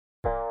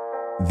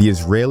The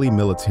Israeli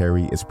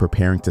military is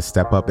preparing to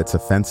step up its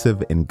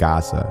offensive in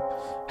Gaza.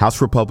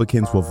 House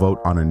Republicans will vote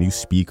on a new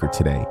speaker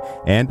today,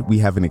 and we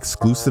have an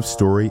exclusive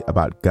story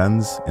about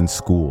guns and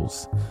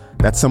schools.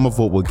 That's some of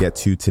what we'll get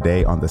to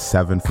today on The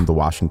 7 from The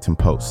Washington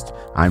Post.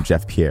 I'm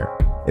Jeff Pierre.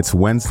 It's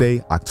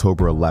Wednesday,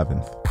 October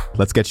 11th.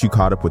 Let's get you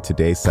caught up with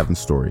today's 7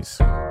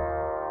 stories.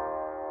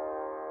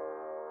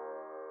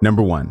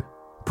 Number 1.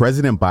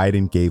 President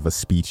Biden gave a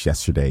speech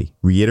yesterday,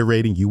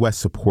 reiterating U.S.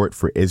 support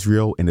for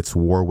Israel in its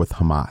war with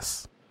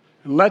Hamas.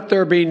 Let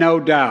there be no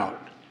doubt,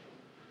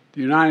 the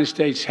United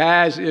States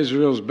has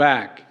Israel's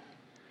back.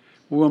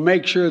 We will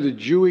make sure the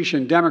Jewish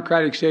and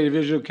democratic state of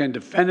Israel can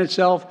defend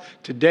itself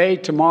today,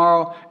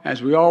 tomorrow,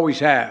 as we always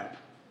have.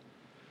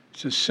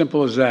 It's as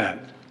simple as that.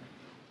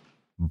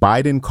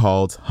 Biden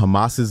called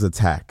Hamas's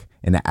attack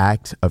an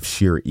act of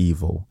sheer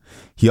evil.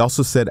 He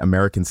also said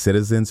American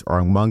citizens are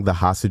among the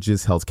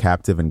hostages held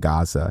captive in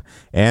Gaza,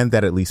 and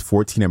that at least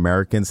 14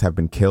 Americans have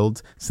been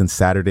killed since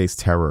Saturday's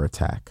terror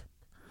attack.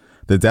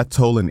 The death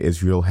toll in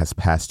Israel has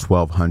passed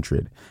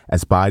 1,200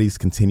 as bodies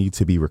continue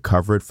to be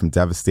recovered from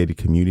devastated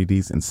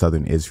communities in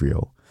southern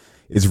Israel.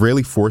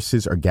 Israeli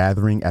forces are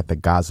gathering at the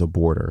Gaza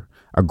border.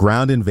 A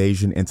ground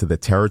invasion into the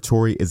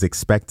territory is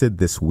expected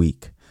this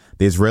week.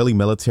 The Israeli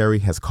military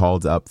has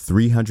called up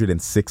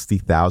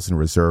 360,000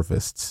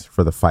 reservists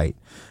for the fight.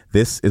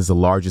 This is the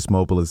largest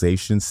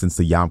mobilization since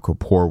the Yom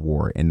Kippur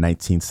War in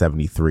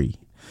 1973.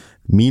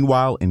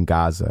 Meanwhile, in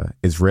Gaza,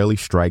 Israeli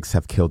strikes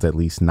have killed at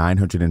least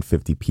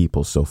 950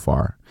 people so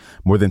far.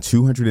 More than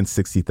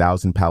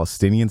 260,000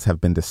 Palestinians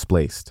have been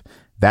displaced.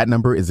 That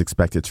number is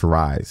expected to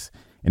rise.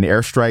 And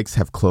airstrikes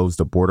have closed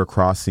a border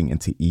crossing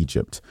into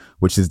Egypt,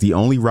 which is the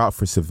only route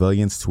for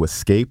civilians to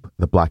escape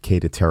the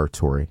blockaded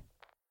territory.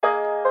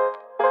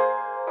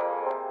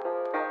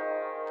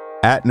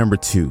 At number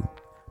 2,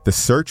 the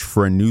search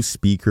for a new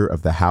Speaker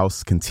of the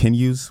House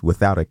continues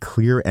without a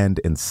clear end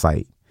in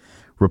sight.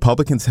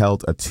 Republicans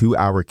held a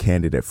 2-hour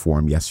candidate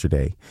forum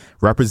yesterday.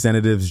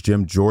 Representatives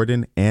Jim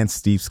Jordan and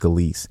Steve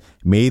Scalise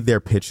made their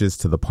pitches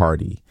to the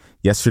party.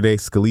 Yesterday,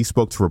 Scalise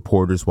spoke to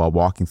reporters while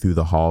walking through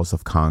the halls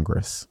of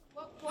Congress.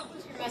 What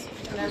was your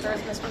message to members,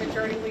 Mr.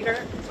 Majority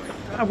Leader?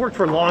 I've worked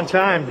for a long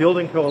time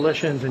building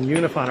coalitions and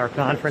unifying our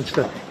conference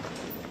to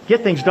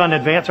get things done,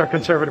 advance our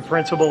conservative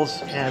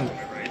principles, and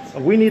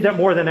we need that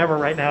more than ever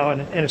right now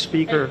in a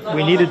speaker.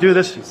 We need to do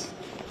this.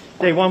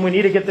 Day one, we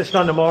need to get this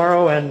done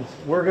tomorrow, and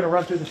we're going to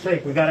run through the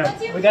stake. We got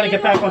to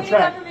get back on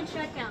track.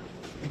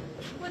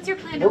 What's your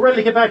plan? We're ready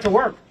to get back to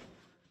work.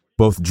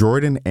 Both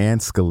Jordan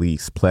and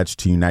Scalise pledged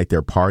to unite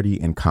their party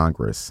in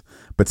Congress,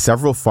 but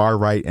several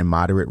far-right and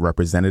moderate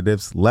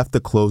representatives left the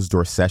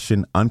closed-door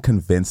session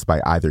unconvinced by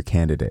either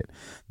candidate.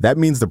 That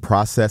means the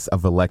process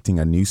of electing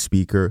a new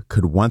speaker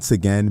could once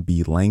again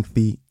be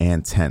lengthy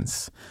and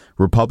tense.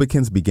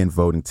 Republicans begin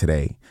voting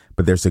today,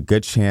 but there's a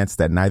good chance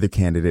that neither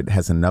candidate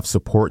has enough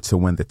support to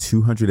win the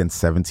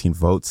 217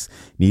 votes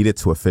needed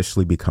to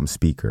officially become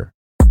speaker.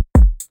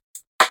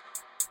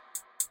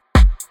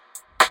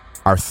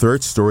 Our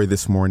third story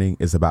this morning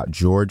is about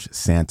George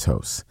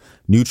Santos.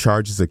 New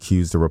charges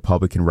accuse the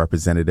Republican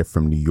representative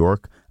from New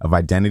York of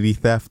identity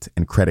theft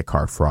and credit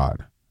card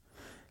fraud.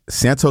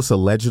 Santos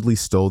allegedly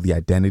stole the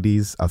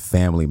identities of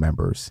family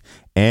members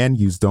and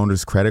used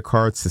donors' credit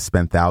cards to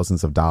spend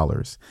thousands of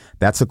dollars.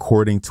 That's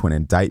according to an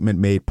indictment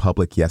made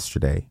public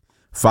yesterday.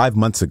 5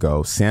 months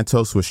ago,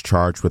 Santos was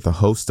charged with a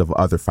host of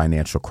other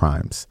financial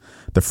crimes.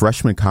 The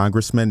freshman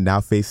congressman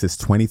now faces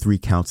 23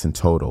 counts in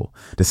total.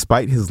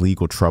 Despite his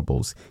legal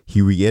troubles,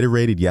 he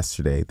reiterated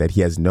yesterday that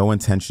he has no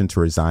intention to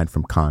resign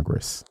from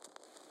Congress.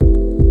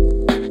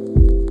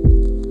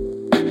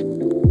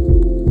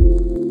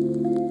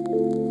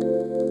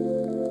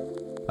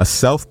 A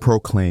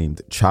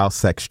self-proclaimed child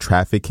sex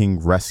trafficking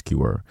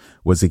rescuer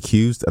was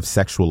accused of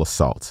sexual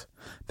assault.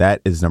 That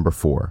is number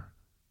 4.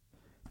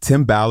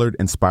 Tim Ballard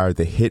inspired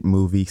the hit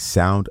movie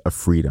Sound of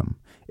Freedom.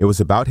 It was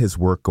about his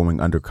work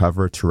going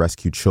undercover to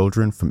rescue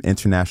children from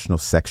international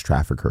sex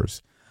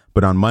traffickers.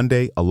 But on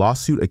Monday, a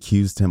lawsuit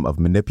accused him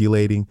of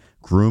manipulating,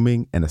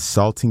 grooming, and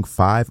assaulting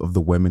 5 of the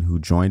women who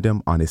joined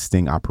him on his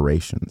sting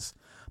operations.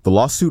 The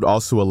lawsuit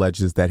also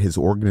alleges that his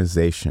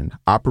organization,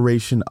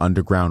 Operation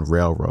Underground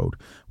Railroad,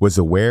 was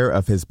aware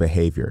of his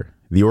behavior.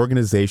 The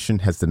organization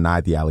has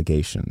denied the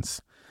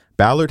allegations.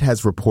 Ballard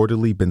has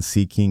reportedly been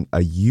seeking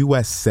a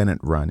U.S. Senate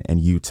run in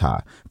Utah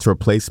to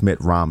replace Mitt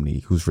Romney,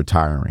 who's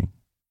retiring.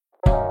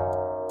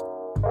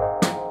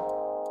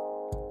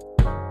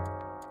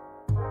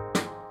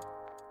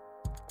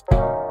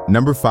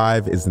 Number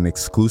 5 is an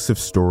exclusive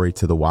story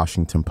to The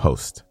Washington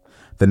Post.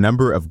 The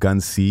number of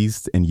guns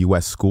seized in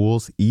U.S.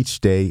 schools each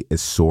day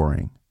is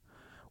soaring.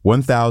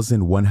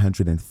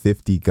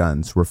 1,150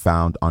 guns were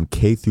found on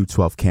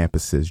K-12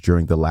 campuses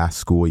during the last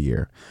school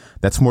year.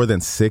 That's more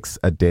than 6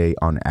 a day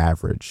on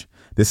average.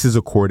 This is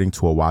according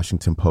to a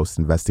Washington Post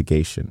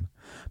investigation.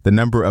 The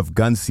number of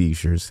gun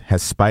seizures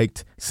has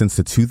spiked since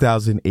the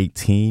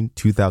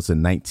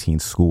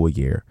 2018-2019 school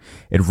year.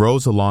 It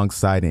rose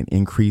alongside an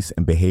increase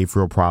in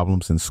behavioral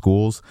problems in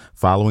schools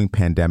following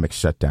pandemic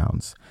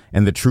shutdowns.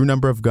 And the true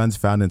number of guns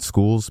found in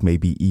schools may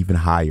be even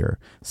higher,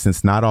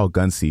 since not all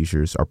gun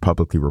seizures are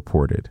publicly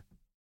reported.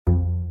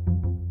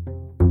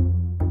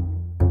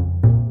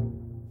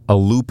 A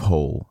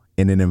loophole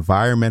in an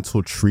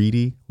environmental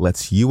treaty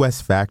lets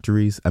U.S.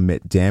 factories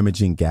emit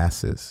damaging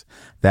gases.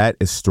 That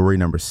is story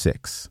number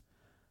 6.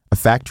 A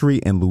factory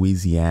in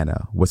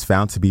Louisiana was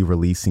found to be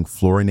releasing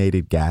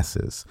fluorinated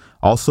gases,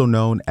 also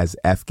known as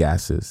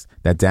F-gases,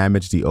 that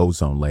damage the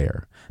ozone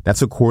layer.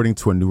 That's according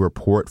to a new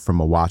report from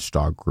a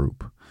watchdog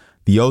group.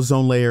 The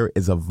ozone layer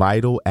is a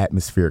vital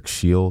atmospheric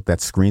shield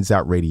that screens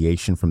out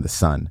radiation from the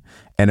sun,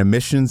 and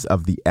emissions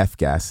of the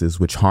F-gases,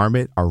 which harm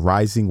it, are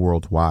rising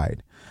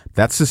worldwide.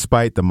 That's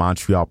despite the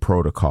Montreal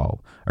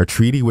Protocol, a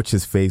treaty which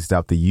has phased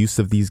out the use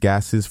of these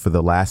gases for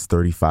the last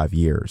 35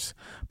 years.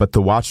 But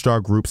the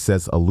watchdog group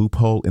says a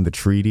loophole in the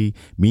treaty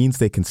means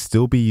they can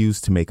still be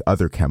used to make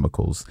other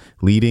chemicals,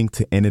 leading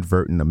to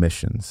inadvertent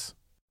emissions.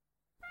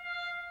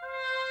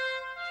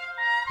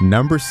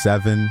 Number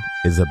 7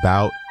 is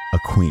about a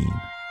queen.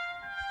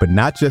 But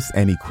not just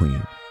any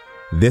queen.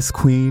 This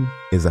queen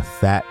is a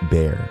fat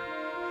bear.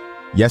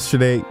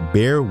 Yesterday,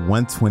 Bear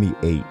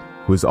 128,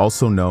 who is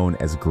also known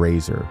as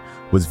Grazer,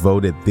 was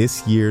voted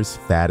this year's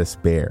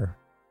fattest bear.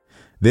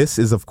 This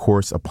is, of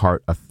course, a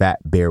part of Fat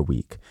Bear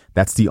Week.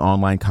 That's the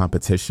online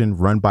competition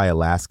run by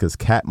Alaska's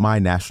Katmai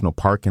National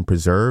Park and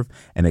Preserve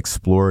and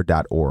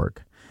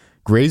Explorer.org.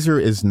 Grazer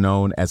is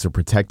known as a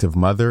protective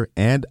mother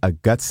and a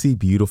gutsy,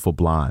 beautiful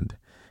blonde.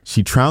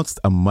 She trounced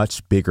a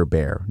much bigger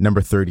bear,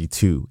 number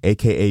 32,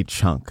 aka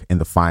Chunk, in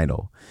the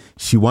final.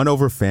 She won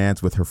over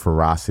fans with her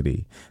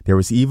ferocity. There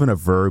was even a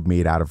verb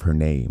made out of her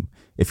name.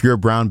 If you're a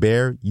brown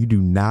bear, you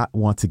do not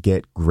want to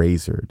get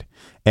grazered.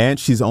 And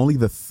she's only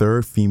the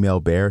 3rd female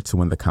bear to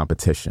win the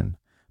competition.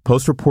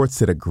 Post Reports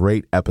did a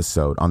great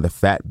episode on the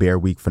Fat Bear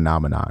Week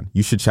phenomenon.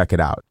 You should check it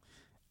out.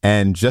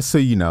 And just so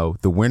you know,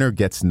 the winner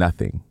gets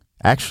nothing.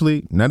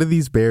 Actually, none of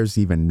these bears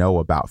even know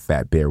about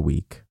Fat Bear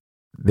Week.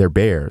 They're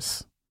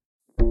bears.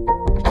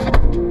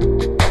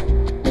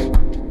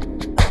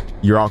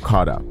 You're all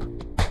caught up.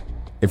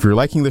 If you're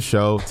liking the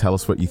show, tell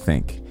us what you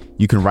think.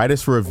 You can write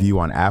us a review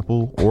on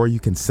Apple, or you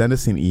can send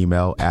us an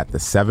email at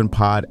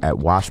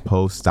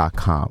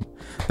the7pod@washpost.com.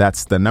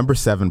 That's the number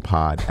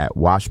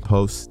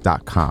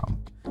 7pod@washpost.com.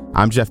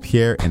 I'm Jeff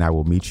Pierre, and I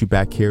will meet you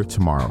back here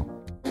tomorrow.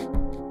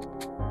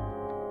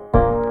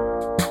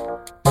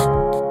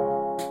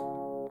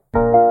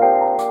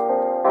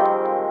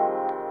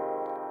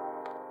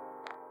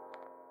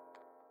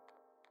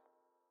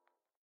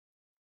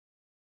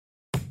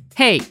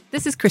 Hey,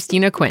 this is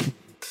Christina Quinn.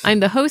 I'm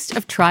the host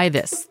of Try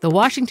This, the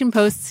Washington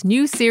Post's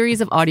new series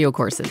of audio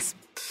courses.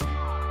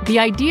 The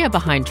idea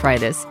behind Try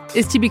This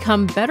is to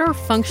become better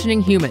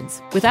functioning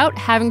humans without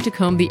having to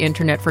comb the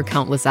internet for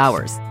countless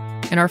hours.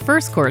 In our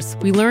first course,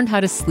 we learned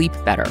how to sleep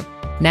better.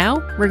 Now,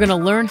 we're going to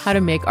learn how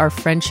to make our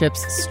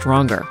friendships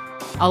stronger.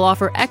 I'll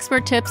offer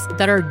expert tips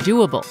that are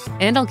doable,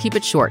 and I'll keep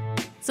it short.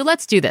 So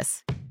let's do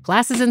this.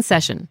 Class is in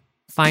session.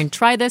 Find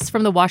Try This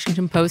from the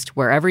Washington Post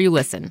wherever you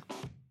listen.